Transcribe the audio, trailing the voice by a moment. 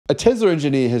A Tesla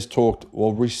engineer has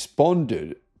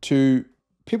responded to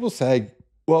people saying,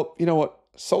 well, you know what,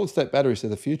 solid state batteries are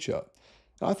the future.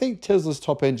 And I think Tesla's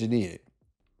top engineer,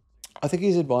 I think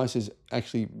his advice is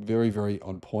actually very, very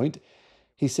on point.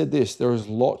 He said this: there is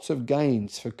lots of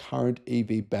gains for current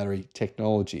EV battery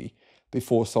technology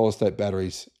before solid state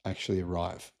batteries actually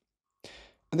arrive.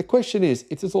 And the question is,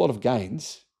 if there's a lot of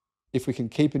gains, if we can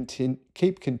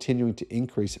keep continuing to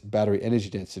increase battery energy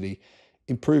density,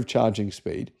 improve charging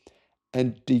speed,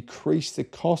 and decrease the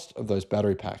cost of those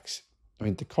battery packs. I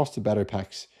mean, the cost of battery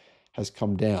packs has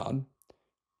come down,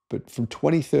 but from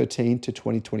 2013 to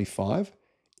 2025,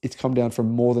 it's come down from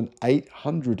more than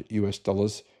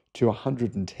 $800 to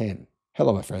 110.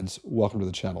 Hello, my friends. Welcome to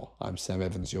the channel. I'm Sam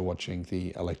Evans. You're watching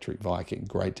the Electric Viking.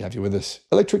 Great to have you with us.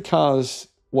 Electric cars,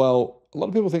 well, a lot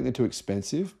of people think they're too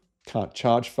expensive, can't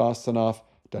charge fast enough,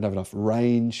 don't have enough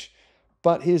range.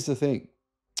 But here's the thing.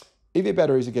 EV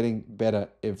batteries are getting better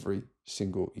every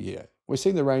single year. We're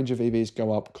seeing the range of EVs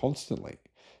go up constantly.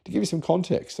 To give you some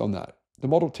context on that,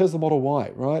 the Tesla Model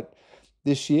Y, right?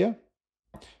 This year,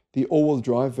 the all-wheel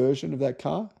drive version of that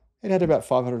car, it had about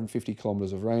 550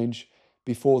 kilometers of range.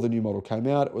 Before the new model came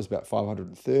out, it was about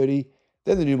 530.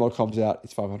 Then the new model comes out,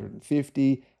 it's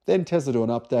 550. Then Tesla do an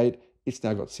update, it's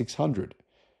now got 600.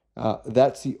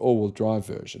 That's the all-wheel drive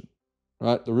version,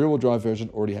 right? The rear-wheel drive version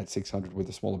already had 600 with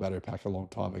a smaller battery pack a long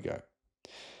time ago.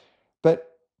 But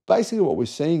basically what we're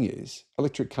seeing is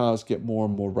electric cars get more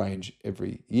and more range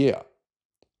every year.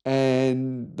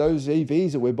 And those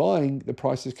EVs that we're buying, the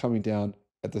price is coming down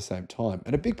at the same time.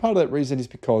 And a big part of that reason is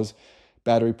because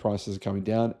battery prices are coming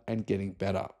down and getting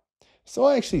better. So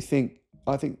I think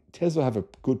Tesla have a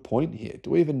good point here.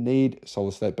 Do we even need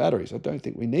solid state batteries? I don't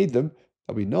think we need them.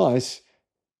 They'll be nice,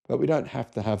 but we don't have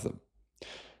to have them.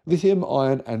 Lithium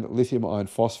ion and lithium iron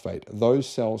phosphate, those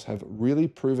cells have really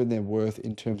proven their worth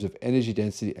in terms of energy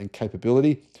density and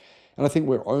capability. And I think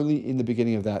we're only in the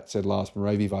beginning of that, said Lars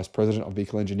Moravy, Vice President of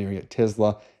Vehicle Engineering at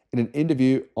Tesla, in an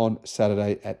interview on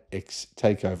Saturday at X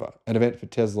Takeover, an event for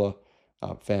Tesla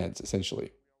fans,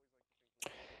 essentially.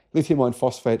 Lithium iron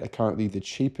phosphate are currently the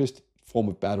cheapest form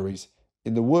of batteries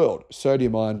in the world.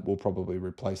 Sodium ion will probably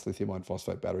replace lithium iron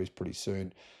phosphate batteries pretty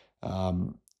soon.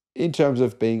 In terms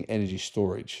of being energy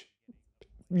storage,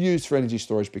 used for energy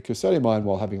storage, because sodium ion,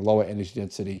 while having lower energy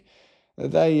density,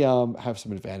 they have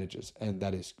some advantages, and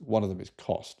that is one of them is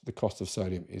cost. The cost of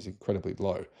sodium is incredibly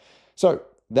low. So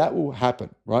that will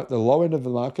happen, right? The low end of the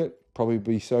market probably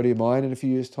be sodium ion in a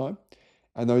few years' time,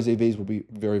 and those EVs will be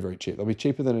very, very cheap. They'll be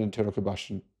cheaper than an internal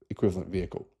combustion equivalent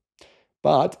vehicle.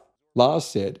 But Lars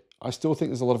said, I still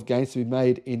think there's a lot of gains to be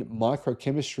made in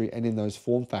microchemistry and in those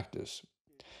form factors.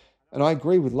 And I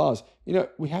agree with Lars. You know,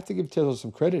 we have to give Tesla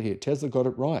some credit here. Tesla got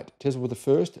it right. Tesla were the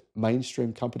first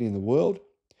mainstream company in the world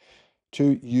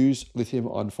to use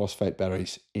lithium iron phosphate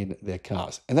batteries in their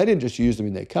cars. And they didn't just use them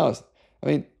in their cars. I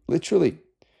mean, literally,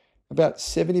 about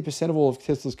 70% of all of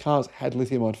Tesla's cars had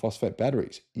lithium iron phosphate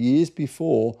batteries years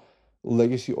before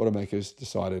legacy automakers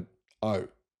decided, oh,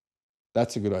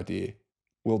 that's a good idea.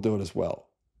 We'll do it as well.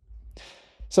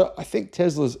 So I think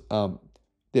Tesla's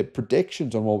their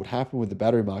predictions on what would happen with the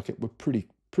battery market were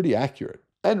pretty accurate.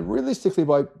 And realistically,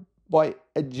 by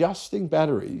adjusting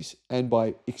batteries and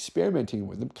by experimenting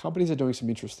with them, companies are doing some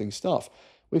interesting stuff.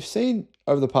 We've seen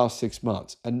over the past 6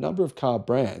 months, a number of car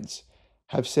brands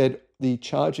have said the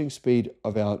charging speed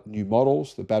of our new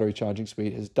models, the battery charging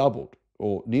speed, has doubled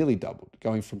or nearly doubled,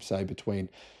 going from, say, between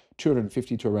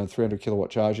 250 to around 300 kilowatt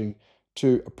charging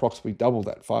to approximately double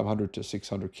that, 500 to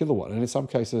 600 kilowatt, and in some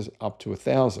cases up to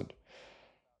 1,000.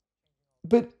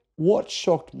 But what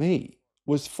shocked me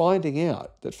was finding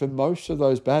out that for most of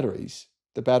those batteries,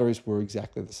 the batteries were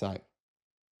exactly the same.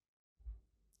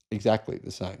 Exactly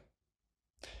the same.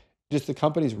 Just the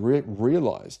companies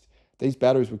realized these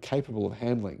batteries were capable of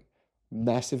handling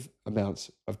massive amounts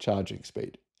of charging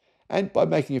speed. And by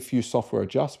making a few software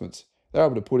adjustments, they're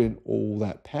able to put in all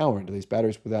that power into these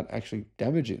batteries without actually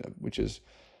damaging them, which is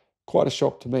quite a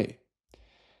shock to me.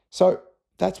 So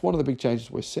that's one of the big changes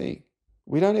we're seeing.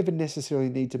 We don't even necessarily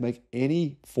need to make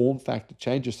any form factor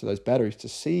changes to those batteries to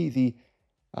see the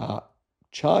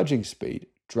charging speed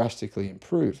drastically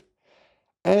improve.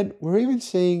 And we're even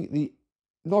seeing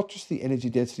not just the energy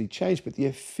density change, but the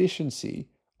efficiency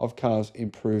of cars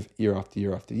improve year after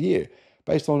year after year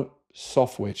based on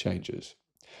software changes.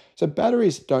 So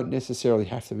batteries don't necessarily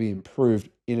have to be improved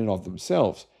in and of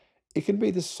themselves. It can be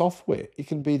the software, it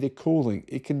can be the cooling,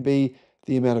 it can be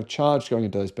the amount of charge going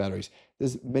into those batteries.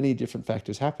 There's many different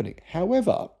factors happening.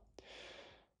 However,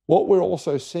 what we're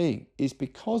also seeing is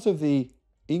because of the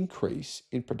increase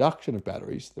in production of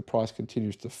batteries, the price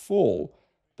continues to fall,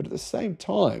 But at the same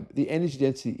time, the energy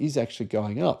density is actually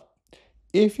going up.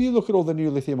 If you look at all the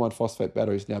new lithium iron phosphate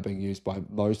batteries now being used by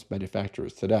most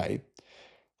manufacturers today,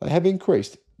 they have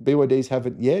increased. BYDs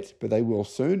haven't yet, but they will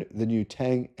soon. The new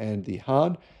Tang and the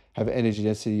Han have an energy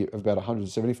density of about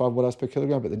 175 watt hours per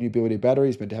kilogram, but the new BYD battery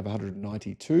is meant to have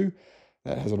 192.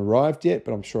 That hasn't arrived yet,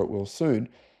 but I'm sure it will soon.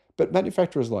 But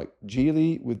manufacturers like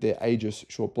Geely with their Aegis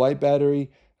short blade battery,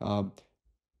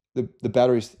 the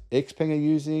batteries Xpeng are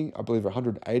using, I believe, are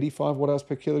 185 watt hours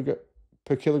per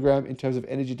kilogram in terms of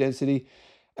energy density.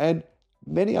 And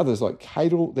many others like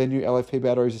Cadel, their new LFP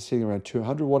batteries are sitting around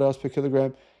 200 watt hours per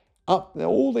kilogram.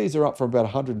 All these are up from about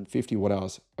 150 watt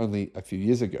hours only a few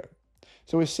years ago.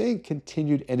 So we're seeing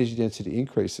continued energy density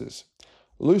increases.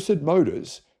 Lucid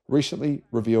Motors recently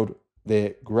revealed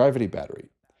their Gravity battery,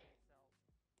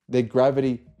 their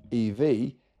Gravity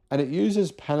EV, and it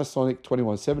uses Panasonic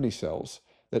 2170 cells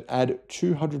that add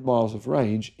 200 miles of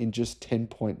range in just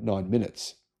 10.9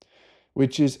 minutes,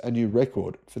 which is a new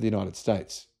record for the United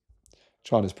States.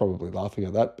 China's probably laughing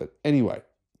at that, but anyway,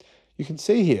 you can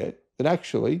see here that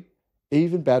actually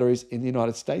even batteries in the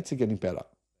United States are getting better.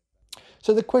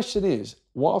 So the question is,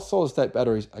 while solid-state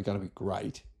batteries are going to be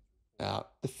great,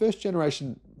 the first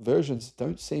generation versions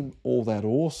don't seem all that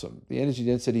awesome. The energy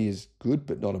density is good,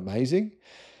 but not amazing.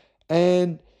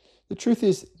 And the truth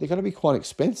is, they're going to be quite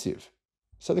expensive.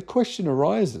 So the question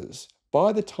arises,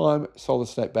 by the time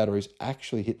solid-state batteries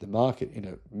actually hit the market in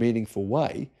a meaningful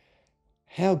way,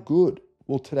 how good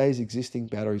will today's existing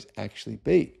batteries actually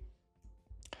be?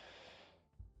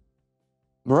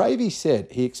 Moravy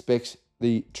said he expects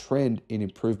the trend in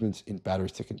improvements in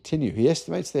batteries to continue. He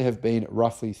estimates there have been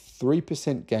roughly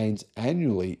 3% gains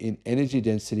annually in energy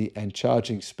density and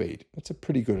charging speed. That's a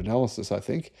pretty good analysis, I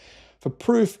think. For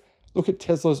proof, look at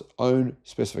Tesla's own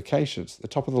specifications. The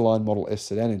top-of-the-line Model S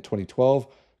sedan in 2012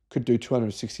 could do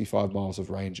 265 miles of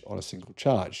range on a single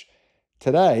charge.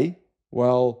 Today,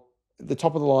 well, the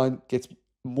top of the line gets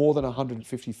more than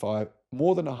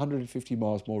 150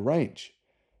 miles more range.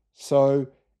 So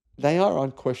they are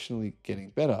unquestionably getting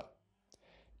better.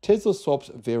 Tesla swaps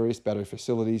various battery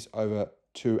facilities over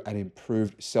to an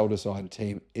improved cell design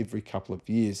team every couple of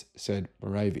years, said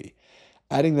Moravy,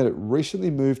 adding that it recently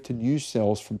moved to new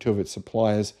cells from two of its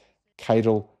suppliers,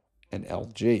 Cadel and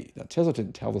LG. Now, Tesla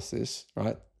didn't tell us this,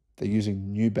 right? They're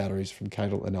using new batteries from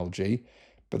Cadel and LG,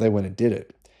 but they went and did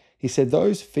it. He said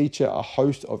those feature a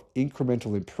host of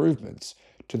incremental improvements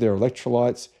to their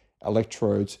electrolytes,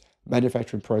 electrodes,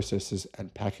 manufacturing processes,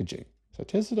 and packaging. So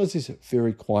Tesla does this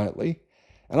very quietly.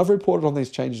 And I've reported on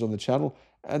these changes on the channel,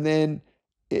 and then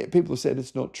people have said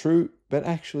it's not true, but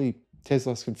actually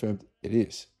Tesla's confirmed it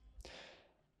is.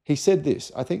 He said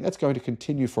this, I think that's going to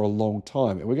continue for a long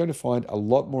time, and we're going to find a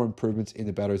lot more improvements in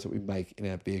the batteries that we make in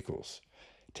our vehicles.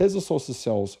 Tesla sources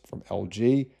cells from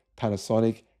LG,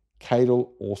 Panasonic,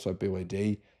 Cadel, also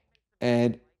BYD,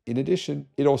 and in addition,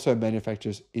 it also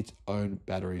manufactures its own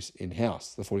batteries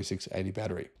in-house, the 4680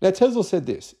 battery. Now, Tesla said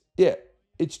this, yeah,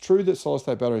 it's true that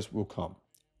solid-state batteries will come.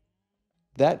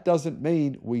 That doesn't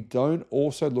mean we don't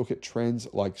also look at trends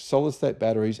like solid-state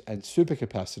batteries and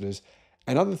supercapacitors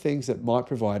and other things that might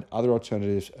provide other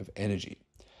alternatives of energy.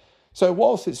 So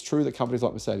whilst it's true that companies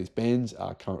like Mercedes-Benz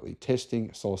are currently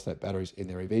testing solid-state batteries in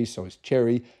their EVs, so is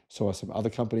Chery, so are some other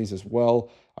companies as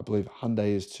well. I believe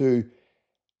Hyundai is too.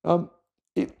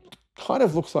 It kind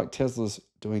of looks like Tesla's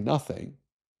doing nothing,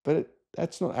 but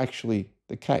that's not actually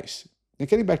the case. Now,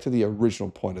 getting back to the original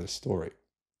point of the story,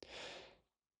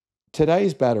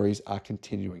 today's batteries are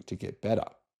continuing to get better,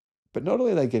 but not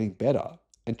only are they getting better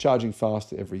and charging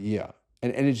faster every year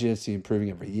and energy density improving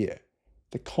every year,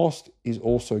 the cost is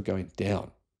also going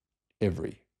down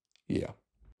every year.